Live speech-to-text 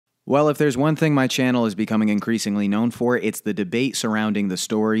Well, if there's one thing my channel is becoming increasingly known for, it's the debate surrounding the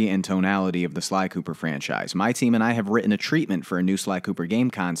story and tonality of the Sly Cooper franchise. My team and I have written a treatment for a new Sly Cooper game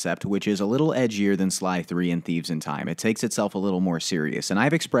concept, which is a little edgier than Sly 3 and Thieves in Time. It takes itself a little more serious, and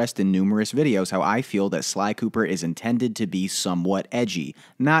I've expressed in numerous videos how I feel that Sly Cooper is intended to be somewhat edgy.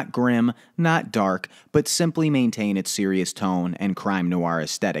 Not grim, not dark, but simply maintain its serious tone and crime noir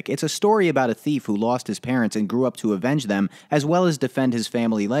aesthetic. It's a story about a thief who lost his parents and grew up to avenge them, as well as defend his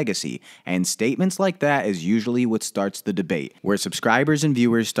family legacy. And statements like that is usually what starts the debate, where subscribers and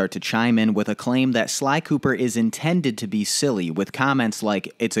viewers start to chime in with a claim that Sly Cooper is intended to be silly, with comments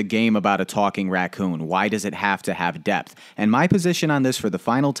like, "It's a game about a talking raccoon, why does it have to have depth?" And my position on this for the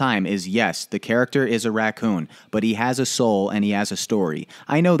final time is yes, the character is a raccoon, but he has a soul and he has a story.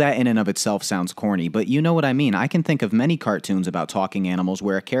 I know that in and of itself sounds corny, but you know what I mean. I can think of many cartoons about talking animals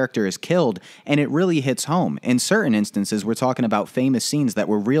where a character is killed and it really hits home. In certain instances, we're talking about famous scenes that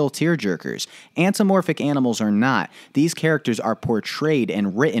were real tearjerkers. Anthropomorphic animals are not. These characters are portrayed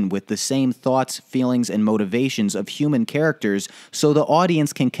and written with the same thoughts, feelings, and motivations of human characters so the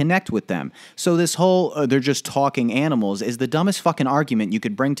audience can connect with them. So this whole, they're just talking animals is the dumbest fucking argument you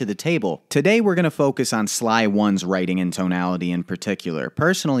could bring to the table. Today we're going to focus on Sly 1's writing and tonality in particular.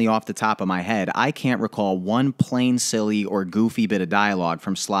 Personally, off the top of my head, I can't recall one plain silly or goofy bit of dialogue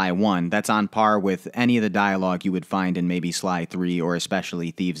from Sly 1 that's on par with any of the dialogue you would find in maybe Sly 3 or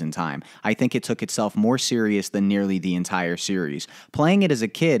especially Thieves in Time. I think it took itself more serious than nearly the entire series. Playing it as a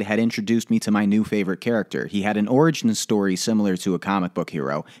kid had introduced me to my new favorite character. He had an origin story similar to a comic book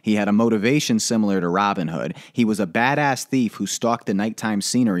hero. He had a motivation similar to Robin Hood. He was a badass thief who stalked the nighttime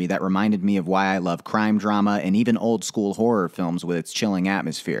scenery that reminded me of why I love crime drama and even old school horror films with its chilling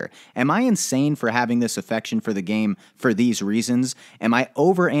atmosphere. Am I insane for having this affection for the game for these reasons? Am I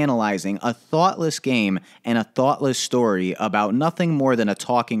overanalyzing a thoughtless game and a thoughtless story about nothing more than a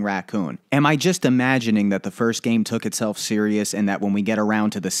talking raccoon? Am I just imagining that the first game took itself serious and that when we get around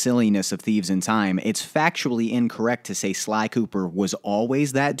to the silliness of Thieves in Time, it's factually incorrect to say Sly Cooper was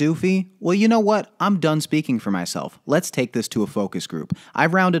always that doofy? Well, you know what? I'm done speaking for myself. Let's take this to a focus group.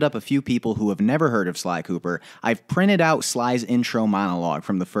 I've rounded up a few people who have never heard of Sly Cooper. I've printed out Sly's intro monologue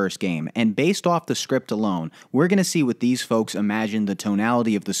from the first game, and based off the script alone, we're going to see what these folks imagine the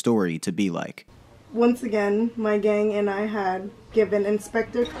tonality of the story to be like. Once again, my gang and I had given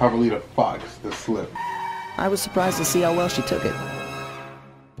Inspector Carmelita Fox the slip. I was surprised to see how well she took it.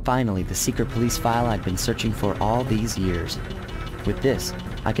 Finally, the secret police file I'd been searching for all these years. With this,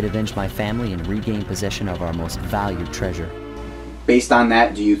 I could avenge my family and regain possession of our most valued treasure. Based on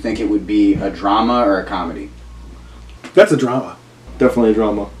that, do you think it would be a drama or a comedy? That's a drama. Definitely a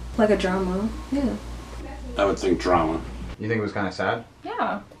drama. Like a drama, yeah. I would think drama. You think it was kind of sad?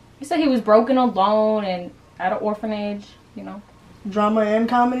 Yeah. He said he was broken alone and at an orphanage, you know. drama and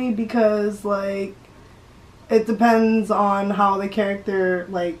comedy because, like, it depends on how the character,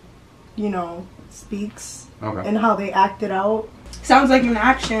 like, you know, speaks and how they act it out. Sounds like an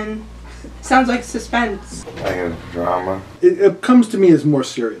action. Sounds like suspense. Like a drama. It comes to me as more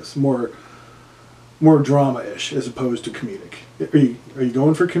serious, more drama-ish as opposed to comedic. Are you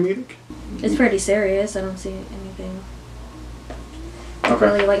going for comedic? It's pretty serious. I don't see anything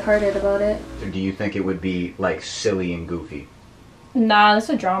really lighthearted about it. So do you think it would be like silly and goofy? Nah, it's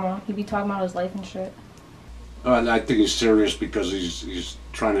a drama. He'd be talking about his life and shit. I think he's serious because he's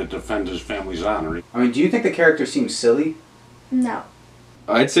trying to defend his family's honor. I mean, do you think the character seems silly? No.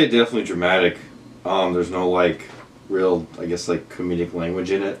 I'd say definitely dramatic. There's no, like, real, I guess, like, comedic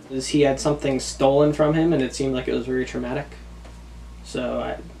language in it. He had something stolen from him, and it seemed like it was very traumatic.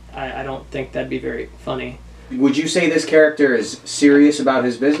 So I don't think that'd be very funny. Would you say this character is serious about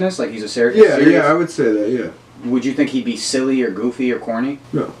his business? Like he's a serious? Yeah, I would say that, yeah. Would you think he'd be silly or goofy or corny?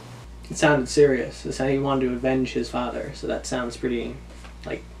 No. It sounded serious. It sounded he wanted to avenge his father, so that sounds pretty,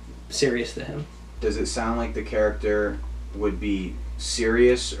 like, serious to him. Does it sound like the character would be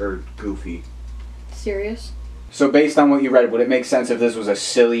serious or goofy? Serious. So based on what you read, would it make sense if this was a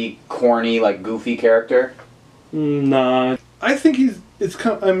silly, corny, like goofy character? Nah. I think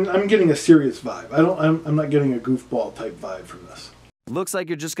I'm getting a serious vibe. I'm not getting a goofball type vibe from this. Looks like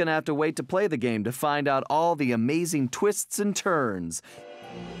you're just gonna have to wait to play the game to find out all the amazing twists and turns.